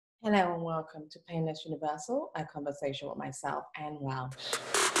Hello and welcome to Painless Universal, a conversation with myself and Welsh.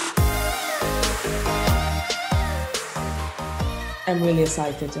 I'm really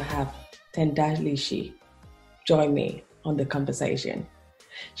excited to have Tendaiishe join me on the conversation.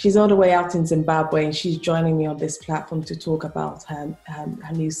 She's all the way out in Zimbabwe and she's joining me on this platform to talk about her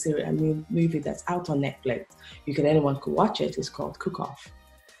new series, a new movie that's out on Netflix. Anyone could watch it. It's called Cook Off.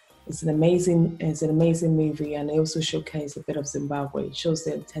 It's an amazing movie, and it also showcases a bit of Zimbabwe. It shows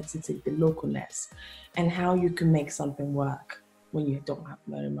the intensity, the localness, and how you can make something work when you don't have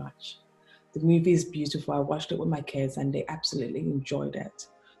very much. The movie is beautiful. I watched it with my kids and they absolutely enjoyed it.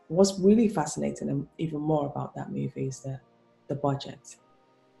 What's really fascinating and even more about that movie is the budget.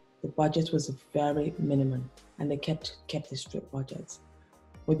 The budget was very minimum and they kept a strict budget.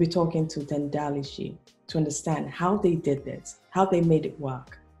 We'll be talking to Tendaiishe to understand how they did this, how they made it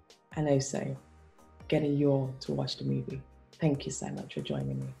work, and also getting you all to watch the movie. Thank you so much for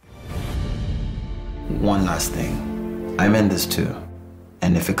joining me. One last thing. I'm in this too.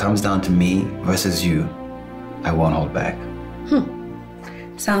 And if it comes down to me versus you, I won't hold back.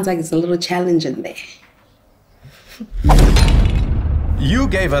 Sounds like it's a little challenge in there. You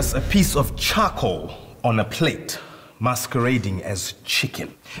gave us a piece of charcoal on a plate, masquerading as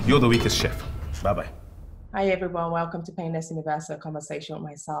chicken. You're the weakest chef. Bye-bye. Hi everyone, welcome to Painless Universal, conversation with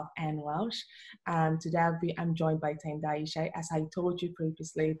myself and Welsh. Today I'm joined by Tendaiishe. As I told you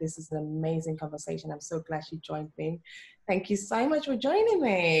previously, this is an amazing conversation. I'm so glad she joined me. Thank you so much for joining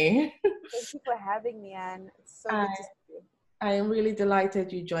me. Thank you for having me, Anne. It's so good to see you. I am really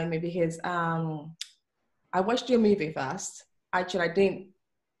delighted you joined me because I watched your movie first. Actually, I didn't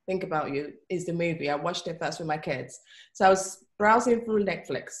think about you. It's the movie. I watched it first with my kids. So I was browsing through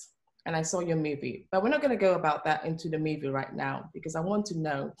Netflix and I saw your movie. But we're not going to go about that into the movie right now because I want to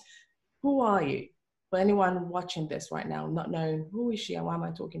know, who are you? For anyone watching this right now, not knowing who is she and why am I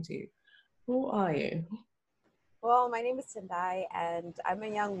talking to you? Who are you? Well, my name is Tendai and I'm a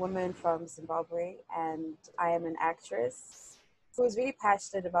young woman from Zimbabwe and I am an actress who is really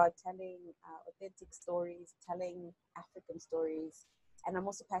passionate about telling authentic stories, telling African stories. And I'm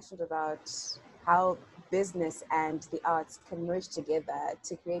also passionate about how business and the arts can merge together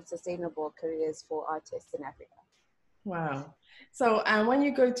to create sustainable careers for artists in Africa. Wow. So when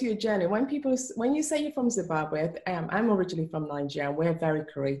you go to your journey, when you say you're from Zimbabwe, I'm originally from Nigeria. We're a very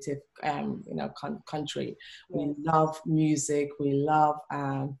creative, country. Yes. We love music. We love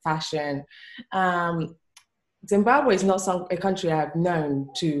fashion. Zimbabwe is not a country I've known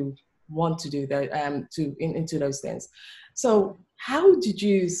to want to do that, into those things. So how did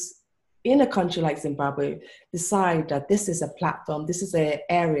you, in a country like Zimbabwe, decide that this is a platform, this is an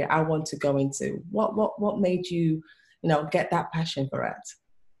area I want to go into? What made you, get that passion for it?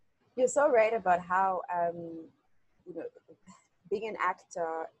 You're so right about how, being an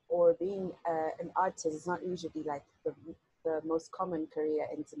actor or being an artist is not usually like the most common career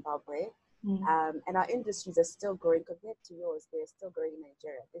in Zimbabwe. And our industries are still growing compared to yours. They're still growing in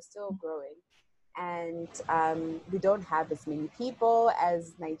Nigeria. They're still growing. And we don't have as many people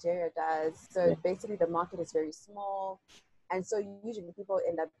as Nigeria does. So basically the market is very small. And so usually people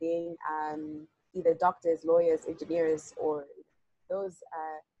end up being either doctors, lawyers, engineers, or those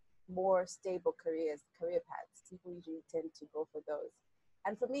more stable career paths. People usually tend to go for those.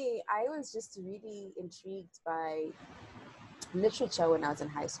 And for me, I was just really intrigued by literature when I was in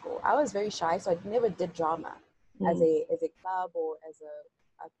high school. I was very shy, so I never did drama as a club or as a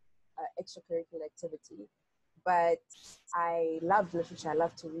extracurricular activity. But I loved literature. I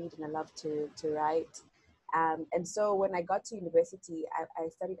loved to read and I loved to write. And so when I got to university, I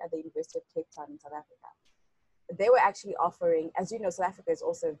studied at the University of Cape Town in South Africa. They were actually offering, as you know, South Africa is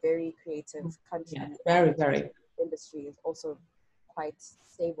also a very creative country. Yeah, very, very. Industry is also quite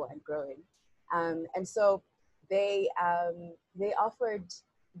stable and growing. And so they offered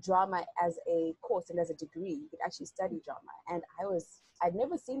drama as a course and as a degree. You could actually study drama. And I'd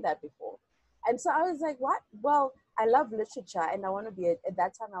never seen that before. And so I was like, what? Well, I love literature and I want to be, at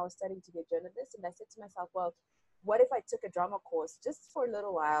that time I was studying to be a journalist. And I said to myself, well, what if I took a drama course just for a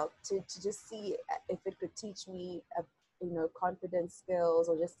little while to just see if it could teach me, confidence skills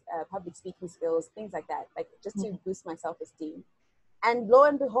or just public speaking skills, things like that, like just to boost my self-esteem. And lo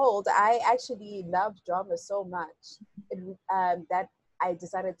and behold, I actually loved drama so much that I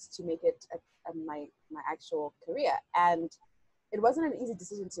decided to make it my actual career. And it wasn't an easy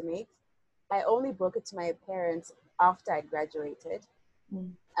decision to make. I only broke it to my parents after I graduated.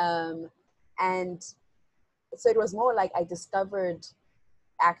 And so it was more like I discovered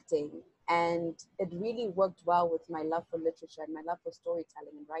acting and it really worked well with my love for literature and my love for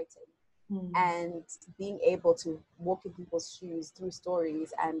storytelling and writing. and being able to walk in people's shoes through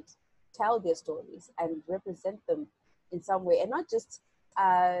stories and tell their stories and represent them in some way, and not just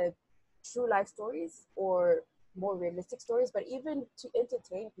true life stories or more realistic stories, but even to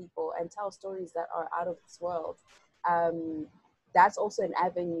entertain people and tell stories that are out of this world. That's also an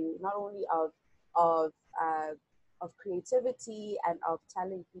avenue not only of of creativity and of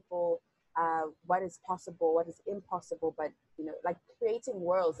telling people what is possible, what is impossible, but like creating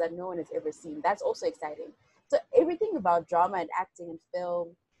worlds that no one has ever seen. That's also exciting. So everything about drama and acting and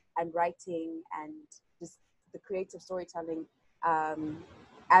film and writing and just the creative storytelling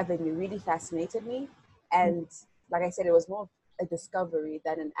avenue really fascinated me. And like I said, it was more a discovery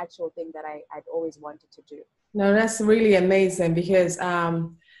than an actual thing that I'd always wanted to do. No, that's really amazing because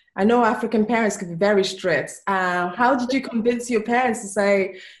I know African parents can be very strict. How did you convince your parents to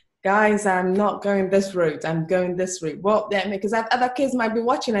say, guys, I'm not going this route, I'm going this route? Well, yeah, because other kids might be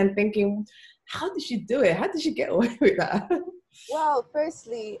watching and thinking, how did she do it? How did she get away with that? Well,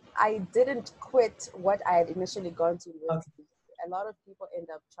 firstly, I didn't quit what I had initially gone to university. Okay. A lot of people end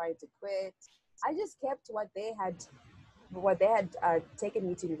up trying to quit. I just kept what they had taken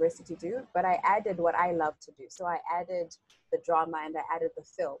me to university to do, but I added what I love to do. So I added the drama and I added the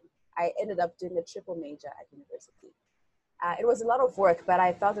film. I ended up doing a triple major at university. It was a lot of work, but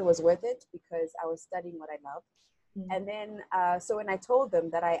I felt it was worth it because I was studying what I loved. And then, so when I told them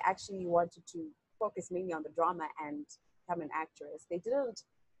that I actually wanted to focus mainly on the drama and become an actress, they didn't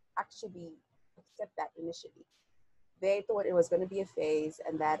actually accept that initially. They thought it was going to be a phase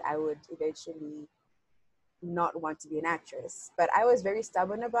and that I would eventually not want to be an actress. But I was very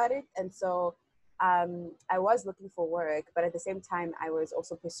stubborn about it. And so I was looking for work, but at the same time, I was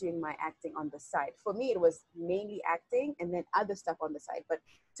also pursuing my acting on the side. For me, it was mainly acting and then other stuff on the side. But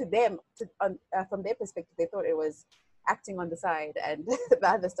to them, from their perspective, they thought it was acting on the side and the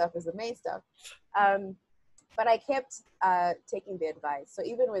other stuff is the main stuff. But I kept taking the advice. So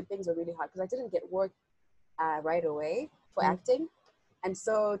even when things were really hard, because I didn't get work right away for acting. And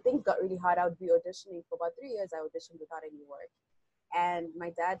so things got really hard. I would be auditioning for about 3 years. I auditioned without any work. And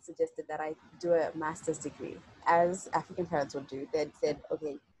my dad suggested that I do a master's degree, as African parents would do. They said,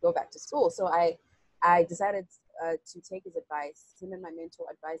 okay, go back to school. So I decided to take his advice. Him and my mentor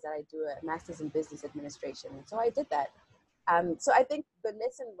advised that I do a master's in business administration. And so I did that. So I think the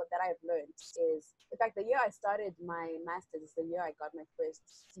lesson that I've learned is, in fact, the year I started my master's is the year I got my first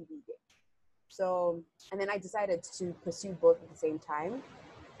TV gig. So, and then I decided to pursue both at the same time.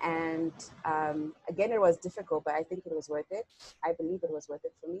 And again, it was difficult, but I think it was worth it. I believe it was worth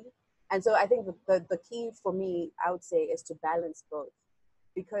it for me. And so I think the key for me, I would say, is to balance both,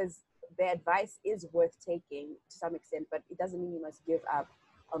 because the advice is worth taking to some extent, but it doesn't mean you must give up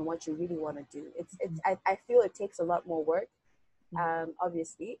on what you really want to do. I feel it takes a lot more work,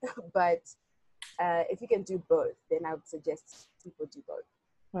 obviously, but if you can do both, then I would suggest people do both.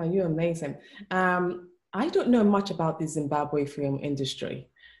 Wow, you're amazing. I don't know much about the Zimbabwe film industry.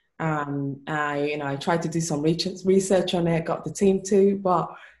 I tried to do some research on it, got the team too, but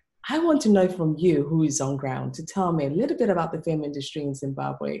I want to know from you, who is on ground, to tell me a little bit about the film industry in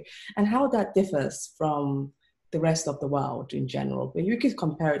Zimbabwe and how that differs from the rest of the world in general. But you could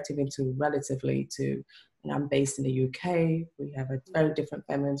compare it relatively to, I'm based in the UK. We have a very different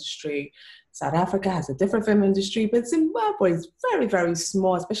film industry. South Africa has a different film industry, but Zimbabwe is very, very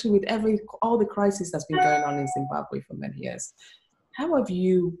small, especially with all the crisis that's been going on in Zimbabwe for many years. How have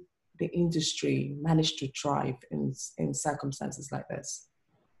you, the industry, managed to thrive in circumstances like this?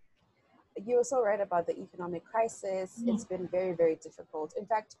 You were so right about the economic crisis. It's been very, very difficult. In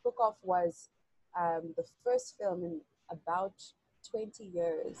fact, Book Off was the first film in about 20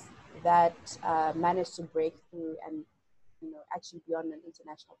 years that managed to break through and actually be on an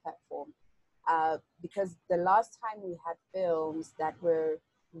international platform. Because the last time we had films that were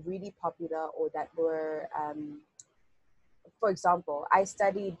really popular or that were, for example, there's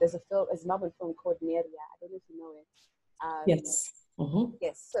a Zimbabwean film called Neria. I don't know if you know it. Yes. Mm-hmm.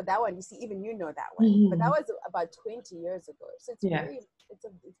 Yes, so that one, you see, even you know that one. But that was about 20 years ago. So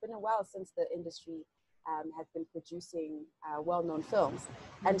it's been a while since the industry has been producing well-known films.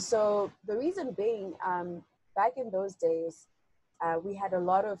 And so the reason being, back in those days, we had a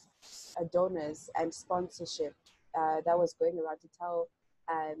lot of donors and sponsorship that was going around to tell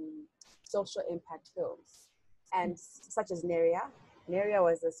social impact films, and such as Neria. Neria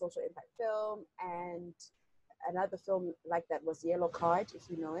was a social impact film, and another film like that was Yellow Card, if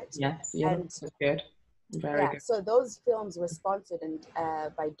you know it. Yes, yeah, that's good. Very good. So those films were sponsored and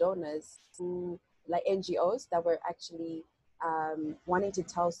by donors who, like NGOs, that were actually wanting to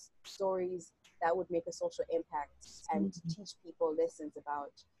tell stories that would make a social impact and teach people lessons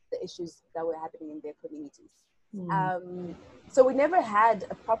about the issues that were happening in their communities. So we never had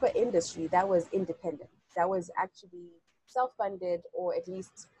a proper industry that was independent, that was actually self-funded or at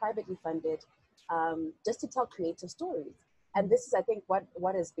least privately funded, just to tell creative stories. And this is, I think,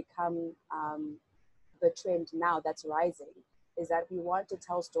 what has become the trend now that's rising, is that we want to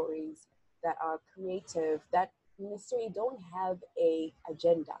tell stories that are creative, that necessarily don't have an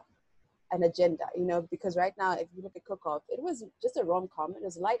agenda, you know, because right now, if you look at Cook Off, it was just a rom-com. It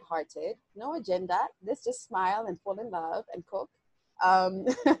was lighthearted, no agenda. Let's just smile and fall in love and cook.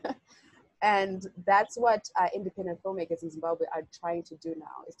 And that's what independent filmmakers in Zimbabwe are trying to do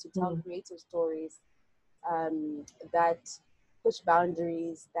now, is to tell creative stories that push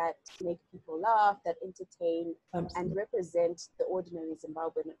boundaries, that make people laugh, that entertain, and represent the ordinary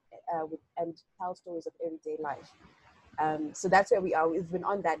Zimbabwean and tell stories of everyday life. So that's where we are. We've been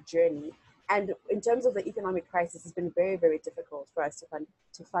on that journey. And in terms of the economic crisis, it's been very, very difficult for us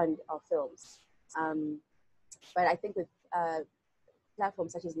to fund our films. But I think with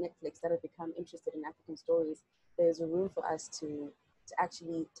platforms such as Netflix that have become interested in African stories, there's a room for us to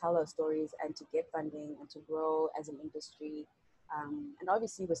actually tell our stories and to get funding and to grow as an industry. And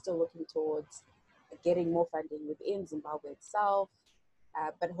obviously, we're still looking towards getting more funding within Zimbabwe itself.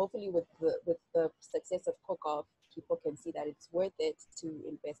 But hopefully, with the success of Cook Off, people can see that it's worth it to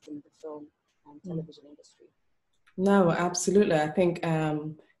invest in the film and television industry. No, absolutely. I think,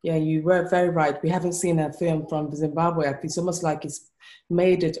 yeah, you were very right. We haven't seen a film from Zimbabwe. It's almost like it's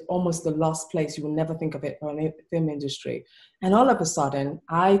made it almost the last place. You will never think of it from the film industry. And all of a sudden,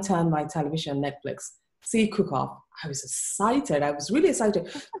 I turned my television, Netflix, see Cook Off. I was excited. I was really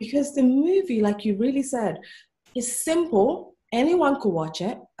excited because the movie, like you really said, is simple. Anyone could watch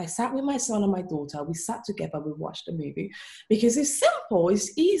it. I sat with my son and my daughter. We sat together. We watched the movie because it's simple,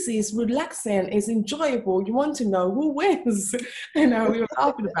 it's easy, it's relaxing, it's enjoyable. You want to know who wins. You know, we were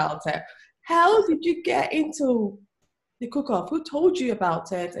talking about it. How did you get into the cook-off? Who told you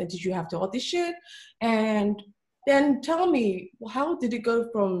about it? And did you have to audition? And then tell me, how did it go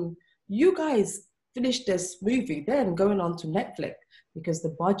from you guys finished this movie, then going on to Netflix? Because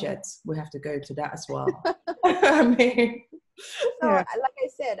the budget, we have to go to that as well. I mean... So, like I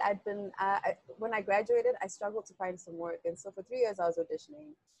said, I've been, when I graduated, I struggled to find some work. And so for 3 years, I was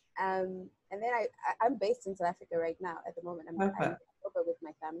auditioning. And then I'm based in South Africa right now at the moment. I'm over with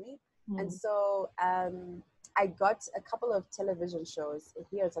my family. And so I got a couple of television shows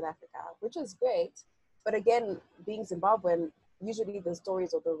here in South Africa, which was great. But again, being Zimbabwean, usually the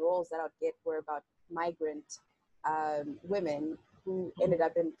stories or the roles that I'd get were about migrant women who ended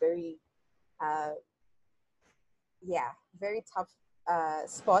up in very... very tough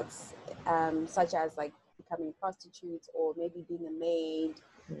spots, such as like becoming prostitutes or maybe being a maid.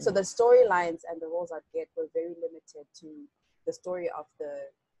 So the storylines and the roles I'd get were very limited to the story of the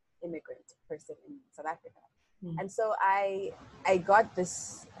immigrant person in South Africa. And so I got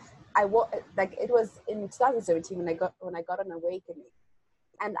this, it was in 2017 when I got an awakening,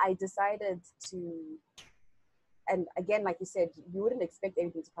 and I decided to. And again, like you said, you wouldn't expect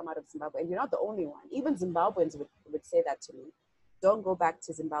anything to come out of Zimbabwe. And you're not the only one. Even Zimbabweans would say that to me. Don't go back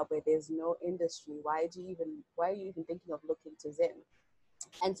to Zimbabwe. There's no industry. Why are you even thinking of looking to Zim?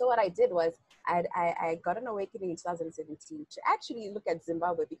 And so what I did was I got an awakening in 2017 to actually look at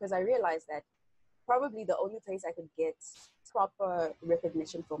Zimbabwe, because I realized that probably the only place I could get proper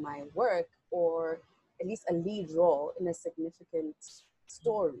recognition for my work, or at least a lead role in a significant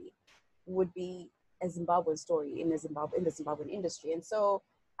story, would be a Zimbabwean story in the Zimbabwean industry. And so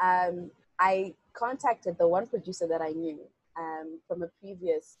I contacted the one producer that I knew from a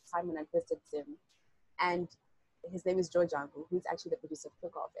previous time when I visited Zim, and his name is Joe Jangu, who's actually the producer of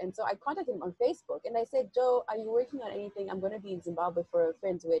Cook Off. And so I contacted him on Facebook, and I said, Joe, are you working on anything? I'm going to be in Zimbabwe for a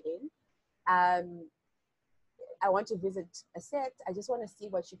friend's wedding. I want to visit a set. I just want to see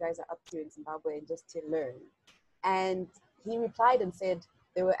what you guys are up to in Zimbabwe and just to learn. And he replied and said,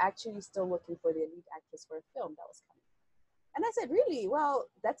 they were actually still looking for the lead actress for a film that was coming. And I said, really? Well,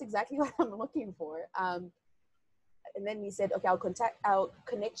 that's exactly what I'm looking for. And then he said, okay, I'll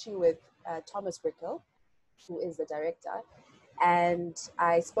connect you with Thomas Brickell, who is the director. And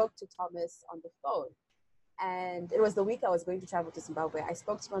I spoke to Thomas on the phone. And it was the week I was going to travel to Zimbabwe. I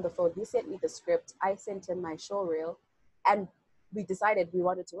spoke to him on the phone. He sent me the script. I sent him my show reel. And we decided we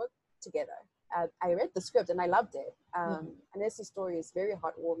wanted to work together. I read the script and I loved it. And this story is very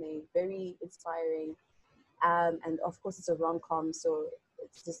heartwarming, very inspiring. And of course, it's a rom-com, so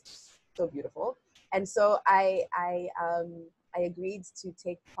it's just so beautiful. And so I agreed to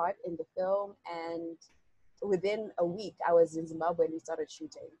take part in the film. And within a week, I was in Zimbabwe and we started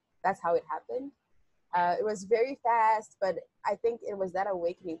shooting. That's how it happened. It was very fast, but I think it was that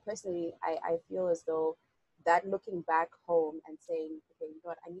awakening. Personally, I feel as though that looking back home and saying, okay, you know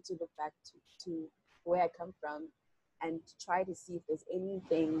what, I need to look back to where I come from and try to see if there's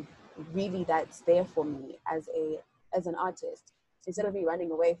anything really that's there for me as an artist. Instead of me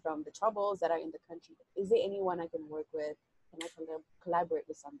running away from the troubles that are in the country, is there anyone I can work with? Can I collaborate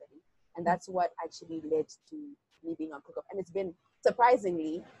with somebody? And that's what actually led to me being on Cook Up. And it's been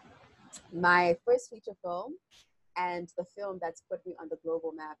surprisingly my first feature film, and the film that's put me on the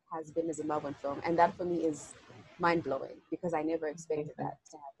global map has been a Zimbabwean film. And that for me is mind-blowing because I never expected that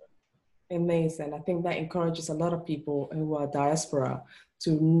to happen. Amazing. I think that encourages a lot of people who are diaspora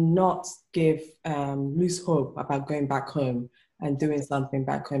to not lose hope about going back home and doing something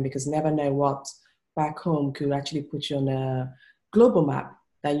back home, because you never know what back home could actually put you on a global map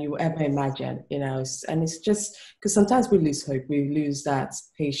than you ever imagine, you know. And it's just because sometimes we lose hope, we lose that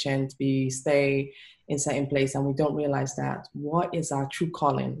patience, we stay in certain place and we don't realize that what is our true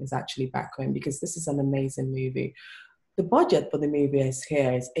calling is actually back home, because this is an amazing movie. The budget for the movie is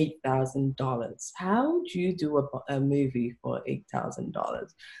 $8,000. How do you do a movie for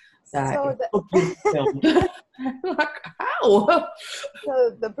 $8,000? That So is filmed. Like, how?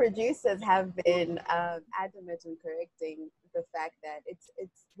 So the producers have been adamant in correcting the fact that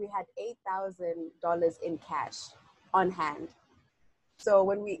we had $8,000 in cash on hand. So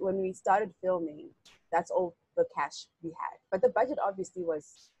when we started filming, that's all the cash we had. But the budget obviously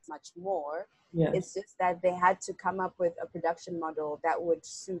was much more. Yes. It's just that they had to come up with a production model that would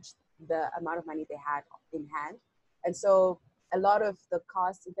suit the amount of money they had in hand. And so a lot of the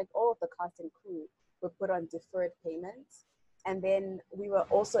costs, in fact, all of the cast and crew were put on deferred payments. And then we were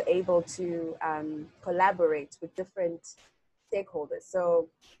also able to collaborate with different stakeholders. So,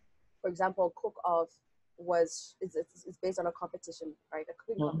 for example, Cook Off is based on a competition, right? A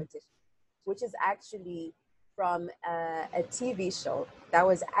cooking competition, which is actually from a TV show that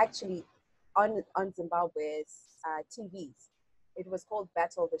was actually on Zimbabwe's TVs. It was called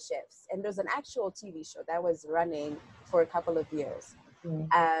Battle of the Chefs, and there's an actual TV show that was running for a couple of years.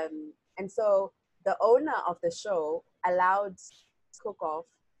 And so the owner of the show allowed Cook Off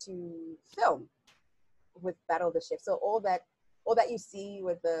to film with Battle of the Chefs. So all that you see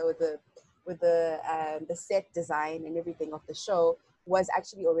with the set design and everything of the show was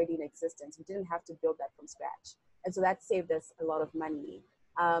actually already in existence. We didn't have to build that from scratch, and so that saved us a lot of money.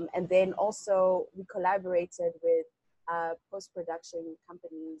 And then also we collaborated with post-production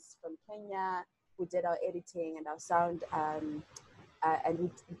companies from Kenya who did our editing and our sound, and we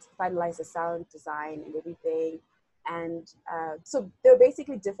finalized the sound design and everything. And so they're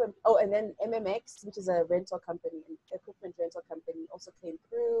basically different. Oh, and then MMX, which is a rental company, an equipment rental company, also came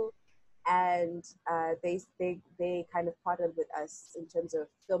through, and they kind of partnered with us in terms of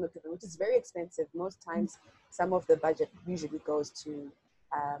film equipment, which is very expensive. Most times, some of the budget usually goes to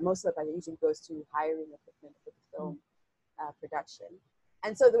hiring equipment for the film production.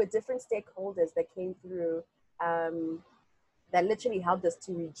 And so there were different stakeholders that came through that literally helped us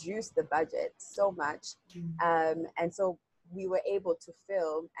to reduce the budget so much. And so we were able to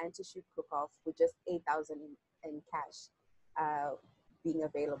film and to shoot Cook Off with just $8,000 in cash being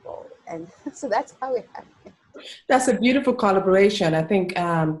available. And so that's how it happened. That's a beautiful collaboration. I think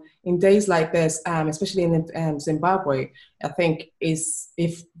in days like this, especially in Zimbabwe, I think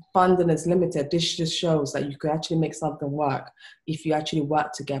if funding is limited, this just shows that you could actually make something work if you actually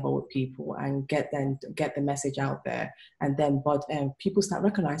work together with people and get the message out there, and then people start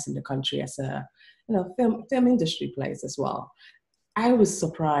recognizing the country as a film industry place as well. I was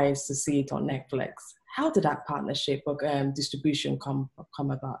surprised to see it on Netflix. How did that partnership or distribution come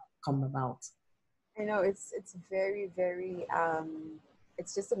about? I know it's very, very,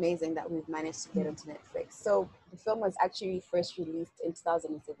 it's just amazing that we've managed to get into Netflix. So the film was actually first released in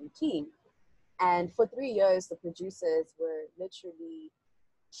 2017. And for 3 years, the producers were literally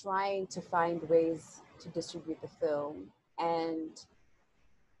trying to find ways to distribute the film. And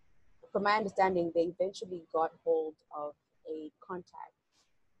from my understanding, they eventually got hold of a contact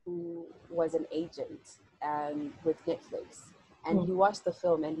who was an agent with Netflix. And he watched the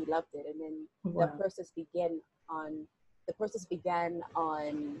film and he loved it. And then the process began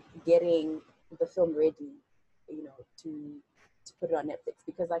on getting the film ready, to put it on Netflix.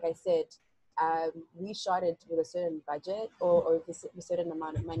 Because like I said, we shot it with a certain budget or with a certain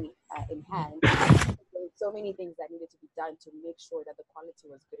amount of money in hand. There were so many things that needed to be done to make sure that the quality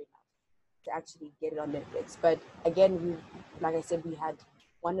was good enough to actually get it on Netflix. But again, like I said, we had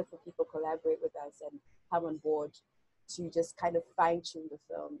wonderful people collaborate with us and come on board to just kind of fine tune the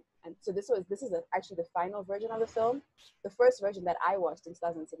film. And so this is actually the final version of the film. The first version that I watched in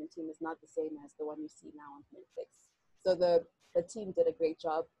 2017 is not the same as the one you see now on Netflix. So the team did a great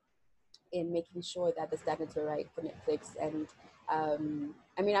job in making sure that the standards were right for Netflix. And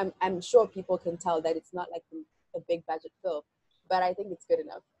I mean, I'm sure people can tell that it's not like a big budget film, but I think it's good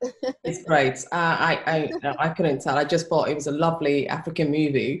enough. It's great. I couldn't tell. I just thought it was a lovely African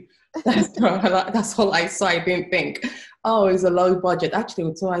movie. That's all I saw. I didn't think, oh, it's a low budget.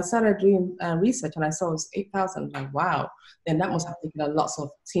 Actually, so I started doing research and I saw it was 8,000. Like, wow. Then that must have taken a lot of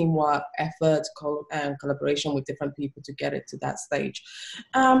teamwork, effort, and collaboration with different people to get it to that stage.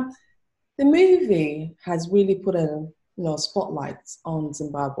 The movie has really put a spotlight on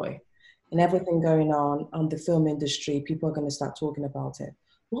Zimbabwe and everything going on the film industry. People are going to start talking about it.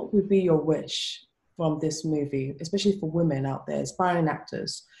 What would be your wish from this movie, especially for women out there, aspiring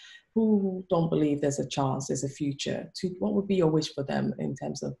actors who don't believe there's a chance, there's a future? What would be your wish for them in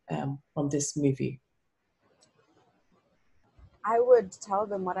terms of from this movie? I would tell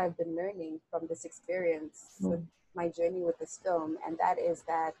them what I've been learning from this experience with my journey with this film, and that is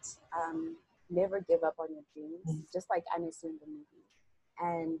that never give up on your dreams, just like Anna said in the movie,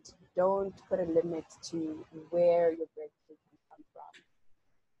 and don't put a limit to where your breakthrough can come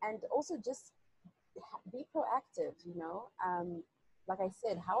from. And also just be proactive, like I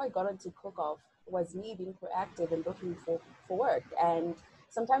said, how I got into Cook-Off was me being proactive and looking for work. And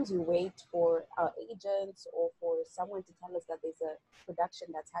sometimes we wait for our agents or for someone to tell us that there's a production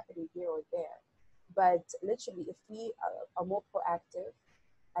that's happening here or there. But literally, if we are more proactive,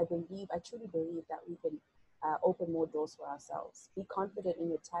 I truly believe that we can open more doors for ourselves. Be confident in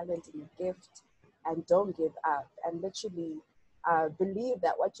your talent and your gift, and don't give up. And literally believe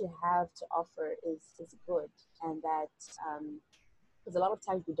that what you have to offer is good, and that because a lot of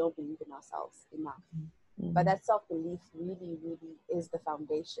times we don't believe in ourselves enough. Mm-hmm. But that self-belief really, really is the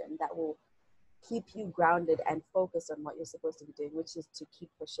foundation that will keep you grounded and focused on what you're supposed to be doing, which is to keep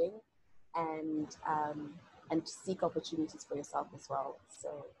pushing and seek opportunities for yourself as well.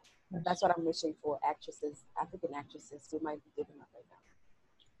 So that's what I'm wishing for African actresses who might be giving up right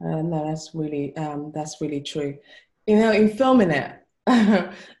now. No, that's really true. In filming it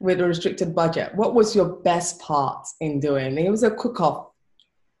with a restricted budget, what was your best part in doing? It was a cook-off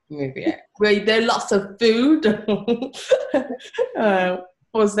movie. Were there lots of food?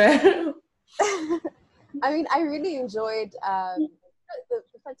 Was there? I mean, I really enjoyed. The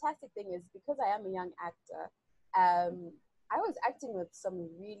fantastic thing is, because I am a young actor, I was acting with some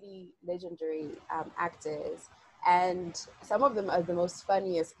really legendary actors, and some of them are the most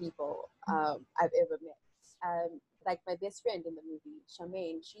funniest people I've ever met. Like my best friend in the movie,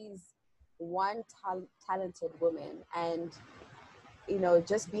 Charmaine, she's one talented woman, and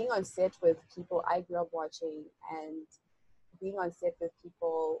just being on set with people I grew up watching, and being on set with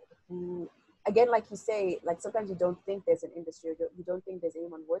people who, again, like you say, like sometimes you don't think there's an industry, or you don't think there's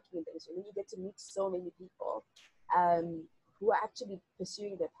anyone working in the industry, and then you get to meet so many people who are actually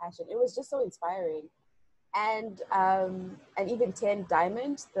pursuing their passion. It was just so inspiring. And even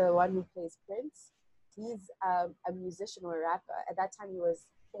Tendaiishe, the one who plays Prince, he's a musician or a rapper. At that time, he was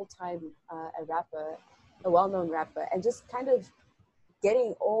full-time a rapper, a well-known rapper, and just kind of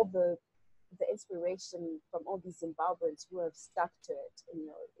getting all the inspiration from all these Zimbabweans who have stuck to it,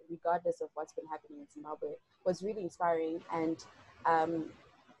 regardless of what's been happening in Zimbabwe, was really inspiring. And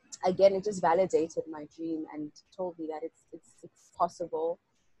again, it just validated my dream and told me that it's possible,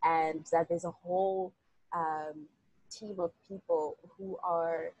 and that there's a whole team of people who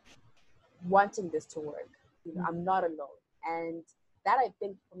are wanting this to work. I'm not alone, and that, I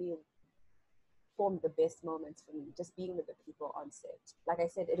think, for me, formed the best moments for me, just being with the people on set. Like I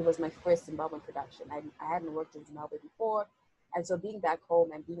said, it was my first Zimbabwean production. I hadn't worked in Zimbabwe before, and so being back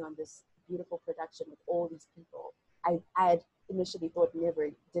home and being on this beautiful production with all these people, I had initially thought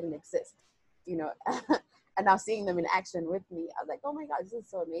didn't exist, and now seeing them in action with me, I was like, oh my God, this is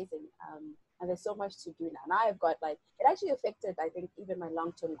so amazing. And there's so much to do now. Now I've got it actually affected, I think, even my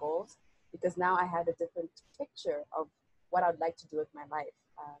long-term goals, because now I have a different picture of what I'd like to do with my life.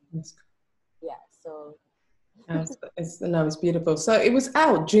 Yeah, so. It's beautiful. So it was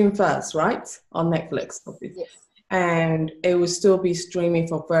out June 1st, right? On Netflix, obviously. Yes. And it will still be streaming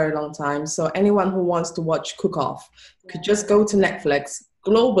for a very long time. So anyone who wants to watch Cook-Off could just go to Netflix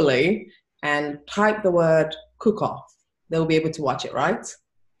globally and type the word Cook-Off. They'll be able to watch it, right?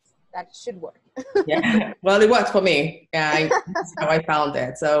 That should work. Yeah, well, it worked for me. Yeah, that's how I found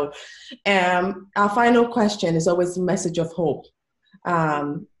it. So our final question is always a message of hope.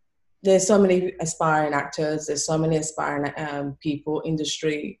 There's so many aspiring actors. There's so many aspiring people,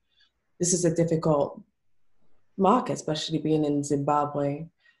 industry. This is a difficult Mark, especially being in Zimbabwe,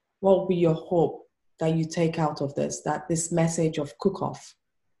 what would be your hope that you take out of this, that this message of cook-off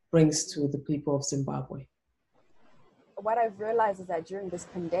brings to the people of Zimbabwe? What I've realized is that during this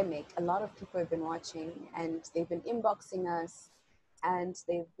pandemic, a lot of people have been watching and they've been inboxing us and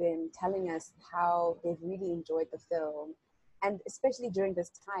they've been telling us how they've really enjoyed the film. And especially during this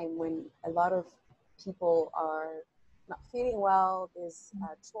time when a lot of people are not feeling well, there's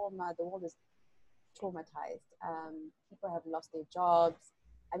trauma, the world is traumatized. People have lost their jobs.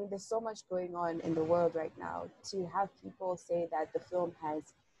 I mean, there's so much going on in the world right now. To have people say that the film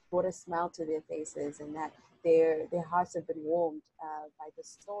has brought a smile to their faces and that their hearts have been warmed by the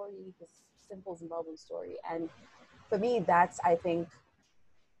story, this simple Zimbabwean story. And for me, that's, I think,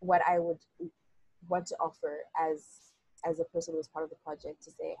 what I would want to offer as a person who's part of the project,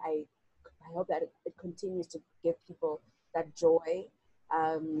 to say, I hope that it continues to give people that joy,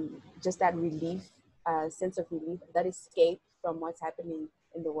 just that relief, sense of relief, that escape from what's happening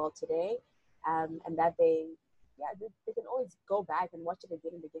in the world today, and that they can always go back and watch it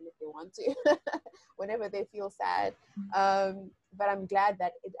again and again if they want to, whenever they feel sad. But I'm glad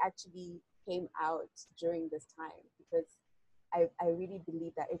that it actually came out during this time, because I really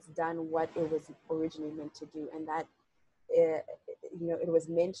believe that it's done what it was originally meant to do, and that it was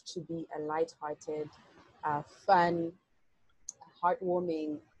meant to be a light-hearted, fun,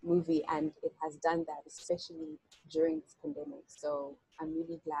 heartwarming movie, and it has done that, especially during this pandemic. So I'm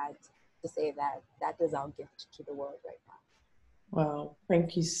really glad to say that that is our gift to the world right now. Well,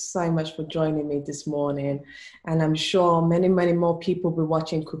 thank you so much for joining me this morning. And I'm sure many, many more people will be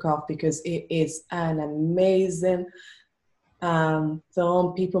watching Cook Off, because it is an amazing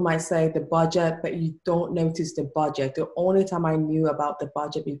film. People might say the budget, but you don't notice the budget. The only time I knew about the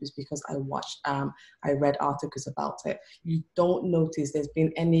budget was because I read articles about it. You don't notice there's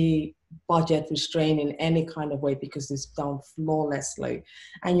been any budget restraint in any kind of way, because it's done flawlessly.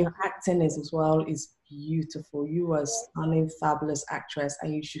 And your acting as well is beautiful. You are a stunning, fabulous actress,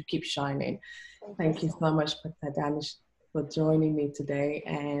 and you should keep shining. Thank you so much, Tendaiishe, for joining me today.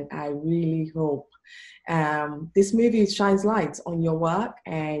 And I really hope this movie shines light on your work,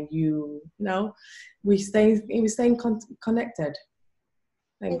 and we stay connected.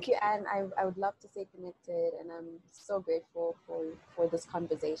 Thank you, and I would love to stay connected, and I'm so grateful for this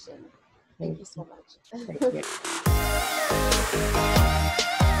conversation. Thank you so much. Thank you.